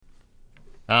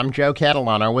I'm Joe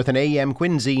Catalano with an AM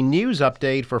Quincy news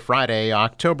update for Friday,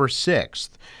 October 6th.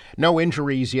 No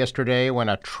injuries yesterday when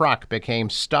a truck became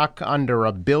stuck under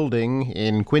a building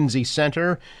in Quincy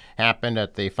Center. Happened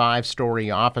at the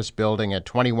 5-story office building at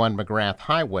 21 McGrath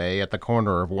Highway at the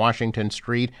corner of Washington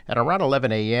Street at around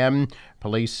 11 a.m.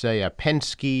 Police say a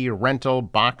Penske rental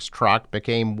box truck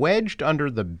became wedged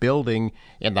under the building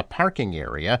in the parking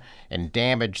area and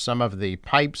damaged some of the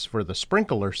pipes for the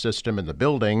sprinkler system in the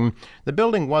building. The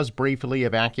building was briefly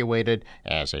evacuated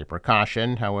as a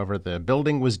precaution. However, the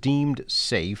building was deemed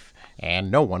safe and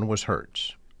no one was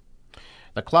hurt.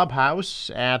 The clubhouse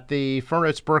at the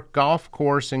Furnace Brook Golf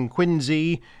Course in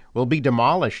Quincy will be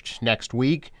demolished next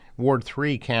week. Ward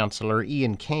 3 Councilor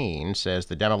Ian Kane says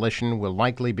the demolition will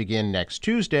likely begin next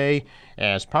Tuesday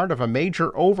as part of a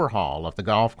major overhaul of the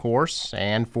golf course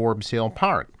and Forbes Hill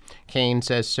Park. Kane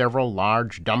says several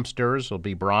large dumpsters will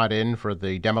be brought in for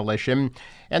the demolition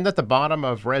and that the bottom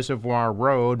of Reservoir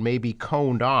Road may be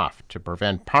coned off to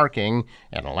prevent parking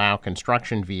and allow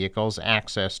construction vehicles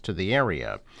access to the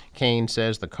area. Kane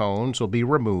says the cones will be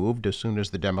removed as soon as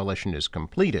the demolition is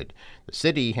completed. The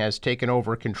city has taken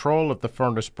over control of the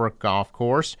Furnace Brook Golf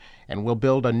Course and will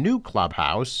build a new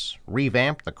clubhouse,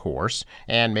 revamp the course,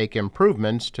 and make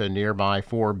improvements to nearby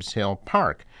Forbes Hill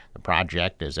Park. The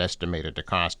project is estimated to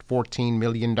cost $14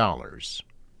 million.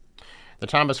 The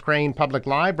Thomas Crane Public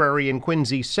Library in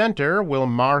Quincy Center will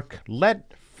mark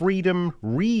Let Freedom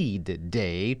Read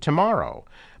Day tomorrow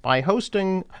by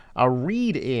hosting a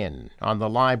read-in on the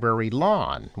library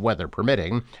lawn, weather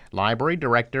permitting. Library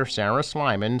Director Sarah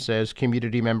Slyman says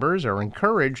community members are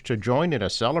encouraged to join in a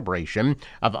celebration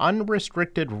of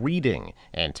unrestricted reading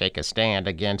and take a stand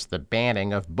against the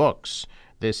banning of books.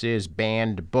 This is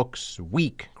Banned Books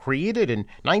Week, created in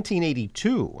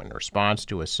 1982 in response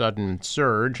to a sudden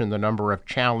surge in the number of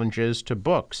challenges to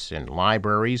books in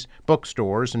libraries,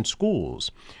 bookstores, and schools.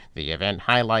 The event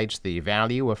highlights the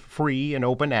value of free and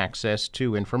open access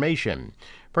to information.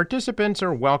 Participants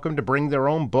are welcome to bring their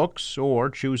own books or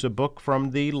choose a book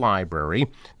from the library.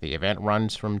 The event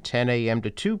runs from 10 a.m. to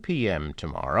 2 p.m.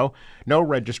 tomorrow. No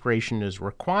registration is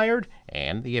required,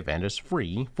 and the event is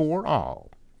free for all.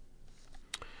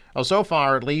 Well, so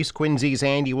far, at least, Quincy's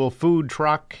annual food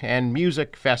truck and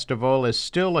music festival is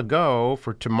still a go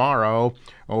for tomorrow.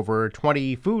 Over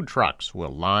 20 food trucks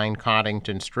will line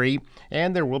Coddington Street,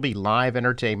 and there will be live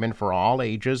entertainment for all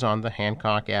ages on the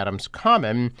Hancock Adams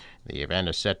Common. The event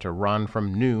is set to run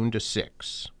from noon to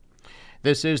 6.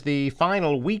 This is the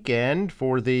final weekend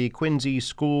for the Quincy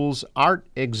Schools Art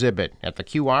Exhibit at the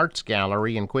Q Arts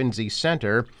Gallery in Quincy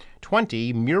Center.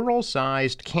 20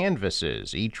 mural-sized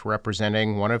canvases, each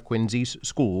representing one of Quincy's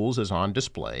schools, is on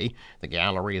display. The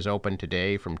gallery is open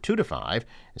today from 2 to 5,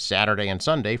 Saturday and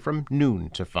Sunday from noon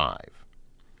to 5.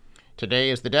 Today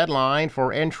is the deadline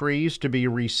for entries to be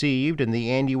received in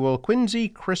the annual Quincy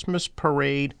Christmas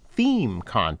Parade Theme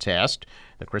Contest.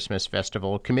 The Christmas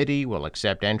Festival Committee will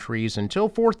accept entries until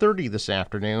 4:30 this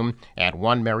afternoon at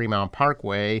 1 Marymount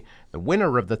Parkway. The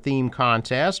winner of the theme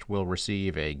contest will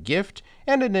receive a gift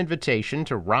and an invitation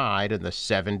to ride in the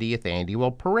 70th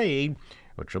Annual Parade,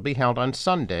 which will be held on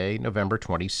Sunday, November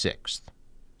 26th.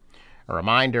 A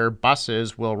reminder,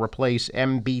 buses will replace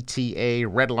MBTA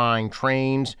Red Line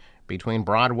trains between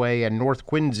Broadway and North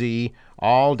Quincy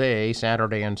all day,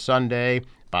 Saturday and Sunday.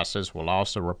 Buses will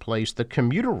also replace the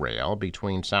commuter rail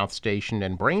between South Station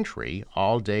and Braintree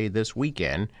all day this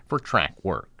weekend for track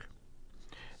work.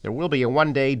 There will be a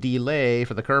one-day delay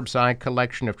for the curbside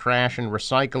collection of trash and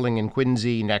recycling in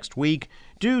Quincy next week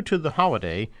due to the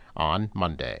holiday on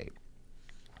Monday.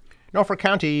 Norfolk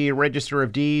County Register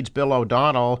of Deeds Bill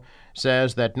O'Donnell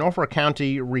says that Norfolk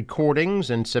County recordings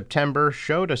in September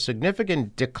showed a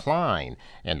significant decline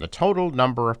in the total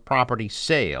number of property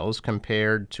sales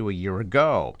compared to a year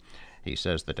ago. He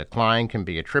says the decline can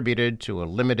be attributed to a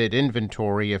limited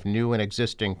inventory of new and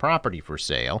existing property for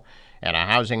sale and a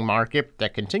housing market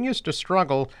that continues to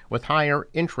struggle with higher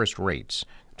interest rates.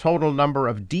 Total number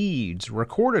of deeds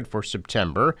recorded for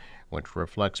September, which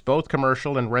reflects both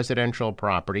commercial and residential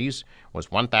properties,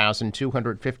 was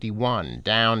 1,251,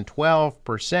 down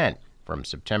 12% from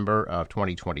September of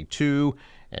 2022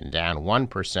 and down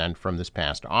 1% from this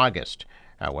past August.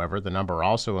 However, the number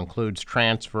also includes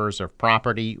transfers of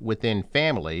property within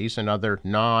families and other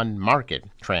non-market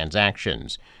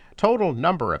transactions. Total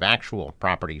number of actual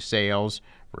property sales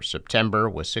for September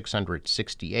was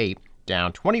 668,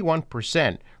 down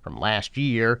 21% from last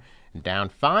year and down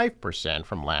 5%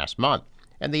 from last month.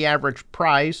 And the average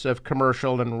price of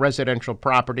commercial and residential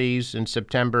properties in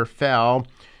September fell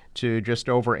to just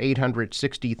over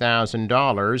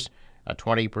 $860,000, a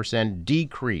 20%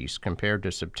 decrease compared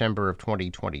to September of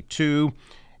 2022,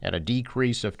 and a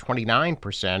decrease of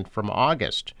 29% from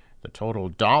August. The total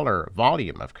dollar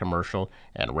volume of commercial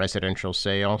and residential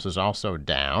sales is also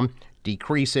down,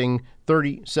 decreasing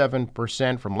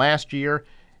 37% from last year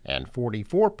and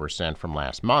 44% from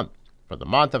last month. For the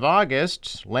month of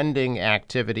August, lending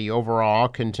activity overall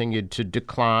continued to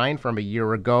decline from a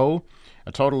year ago.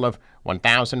 A total of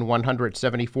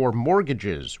 1,174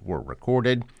 mortgages were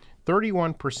recorded,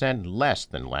 31% less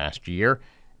than last year,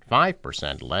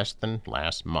 5% less than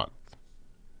last month.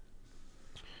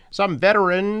 Some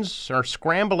veterans are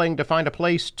scrambling to find a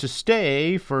place to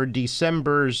stay for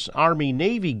December's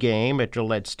Army-Navy game at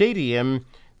Gillette Stadium.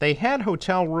 They had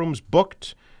hotel rooms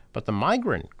booked, but the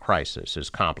migrant crisis is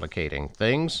complicating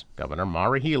things. Governor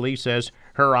Maura Healey says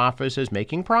her office is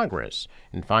making progress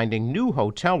in finding new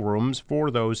hotel rooms for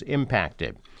those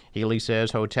impacted. Healey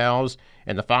says hotels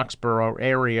in the Foxborough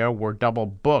area were double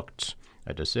booked,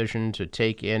 a decision to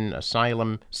take in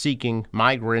asylum-seeking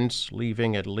migrants,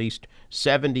 leaving at least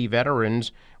 70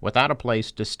 veterans without a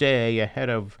place to stay ahead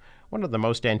of one of the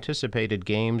most anticipated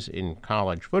games in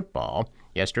college football.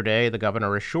 Yesterday, the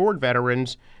governor assured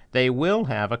veterans they will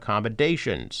have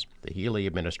accommodations. The Healey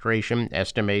administration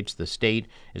estimates the state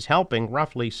is helping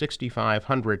roughly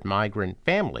 6,500 migrant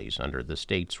families under the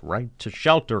state's right to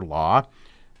shelter law.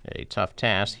 A tough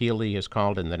task. Healey has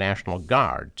called in the National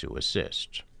Guard to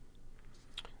assist.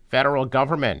 Federal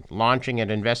government launching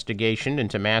an investigation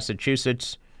into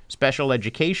Massachusetts' special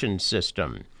education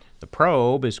system. The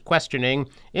probe is questioning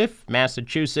if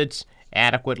Massachusetts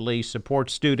adequately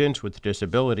supports students with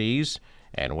disabilities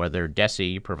and whether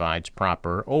DESE provides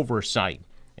proper oversight.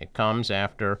 It comes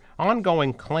after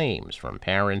ongoing claims from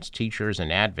parents, teachers,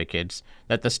 and advocates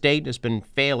that the state has been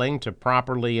failing to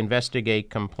properly investigate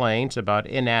complaints about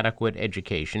inadequate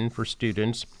education for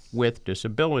students with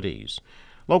disabilities.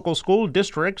 Local school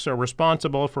districts are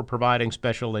responsible for providing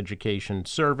special education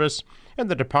service, and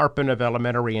the Department of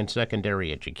Elementary and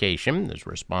Secondary Education is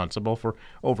responsible for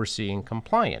overseeing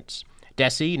compliance.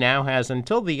 DESE now has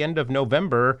until the end of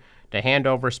November to hand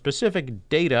over specific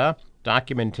data,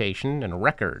 documentation, and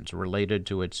records related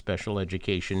to its special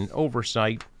education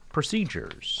oversight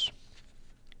procedures.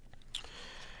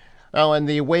 Well, in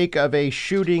the wake of a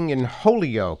shooting in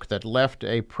Holyoke that left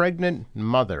a pregnant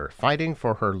mother fighting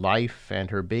for her life and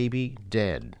her baby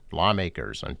dead,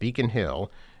 lawmakers on Beacon Hill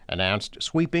announced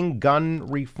sweeping gun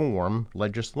reform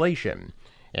legislation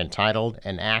entitled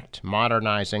An Act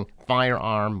Modernizing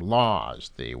Firearm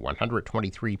Laws. The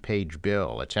 123-page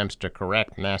bill attempts to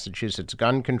correct Massachusetts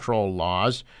gun control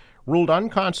laws ruled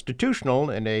unconstitutional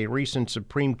in a recent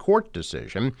Supreme Court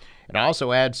decision. It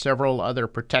also adds several other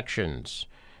protections.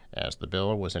 As the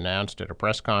bill was announced at a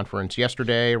press conference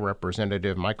yesterday,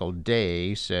 Representative Michael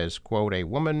Day says, quote, a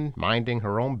woman minding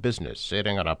her own business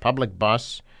sitting on a public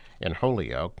bus in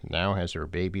Holyoke now has her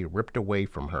baby ripped away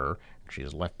from her. She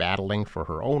is left battling for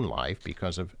her own life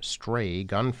because of stray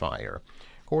gunfire.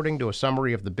 According to a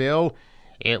summary of the bill,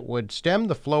 it would stem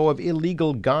the flow of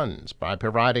illegal guns by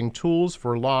providing tools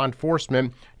for law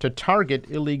enforcement to target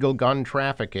illegal gun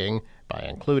trafficking by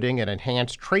including an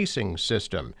enhanced tracing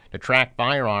system to track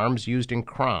firearms used in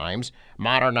crimes,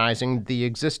 modernizing the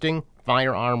existing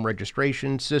firearm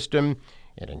registration system,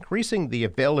 and increasing the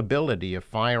availability of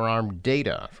firearm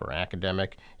data for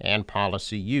academic and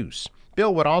policy use.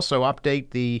 Bill would also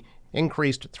update the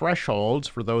increased thresholds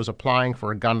for those applying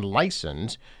for a gun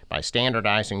license by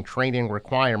standardizing training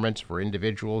requirements for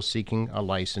individuals seeking a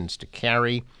license to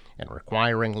carry and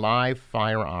requiring live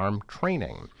firearm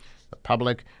training. The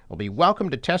public will be welcome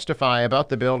to testify about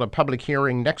the bill at a public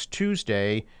hearing next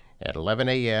Tuesday at 11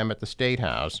 a.m. at the State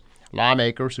House.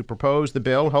 Lawmakers who proposed the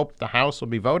bill hope the House will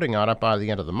be voting on it by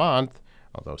the end of the month,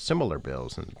 although similar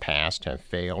bills in the past have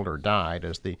failed or died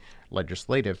as the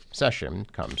legislative session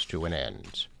comes to an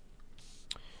end.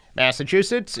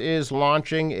 Massachusetts is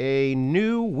launching a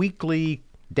new weekly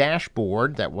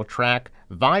dashboard that will track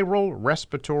viral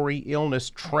respiratory illness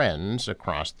trends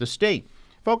across the state,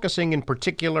 focusing in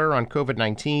particular on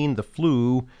COVID-19, the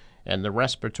flu, and the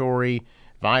respiratory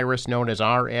virus known as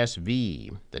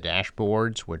RSV. The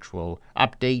dashboards, which will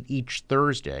update each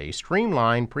Thursday,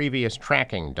 streamline previous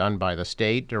tracking done by the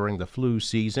state during the flu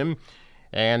season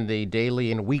and the daily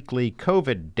and weekly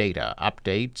COVID data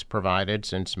updates provided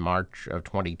since March of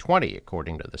 2020,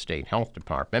 according to the state health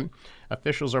department.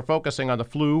 Officials are focusing on the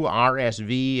flu,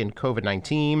 RSV, and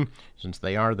COVID-19, since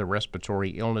they are the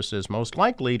respiratory illnesses most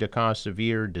likely to cause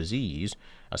severe disease.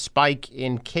 A spike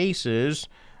in cases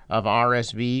of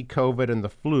RSV, COVID, and the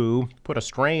flu put a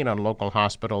strain on local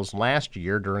hospitals last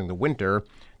year during the winter.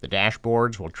 The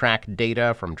dashboards will track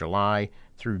data from July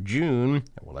through June.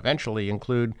 It will eventually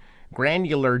include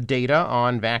granular data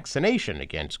on vaccination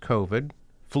against COVID,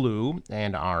 flu,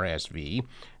 and RSV.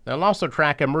 They'll also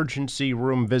track emergency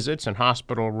room visits and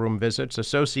hospital room visits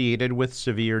associated with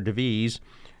severe disease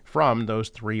from those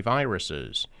three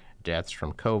viruses. Deaths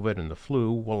from COVID and the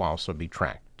flu will also be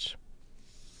tracked.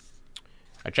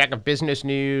 A check of business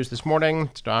news this morning.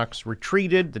 Stocks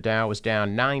retreated. The Dow was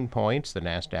down 9 points. The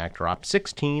Nasdaq dropped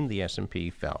 16. The S&P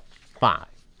fell 5.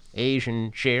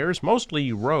 Asian shares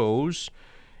mostly rose.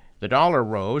 The dollar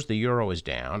rose. The euro is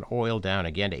down. Oil down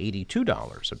again to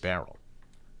 $82 a barrel.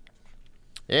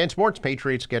 In sports,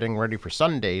 Patriots getting ready for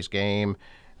Sunday's game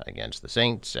against the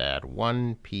Saints at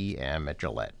 1 p.m. at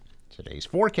Gillette. Today's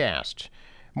forecast.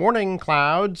 Morning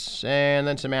clouds and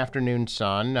then some afternoon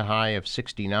sun, a high of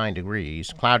 69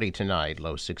 degrees. Cloudy tonight,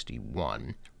 low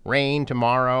 61. Rain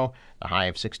tomorrow, the high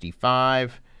of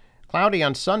 65. Cloudy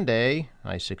on Sunday,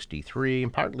 high 63.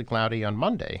 And partly cloudy on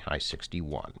Monday, high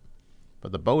 61. For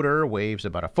the boater, waves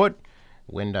about a foot.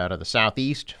 Wind out of the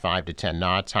southeast, 5 to 10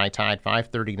 knots. High tide,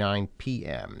 5:39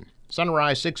 p.m.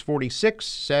 Sunrise, 6:46,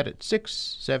 set at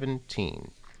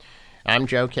 6:17. I'm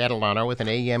Joe Catalano with an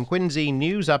AM Quincy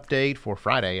news update for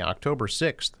Friday, October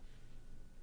 6th.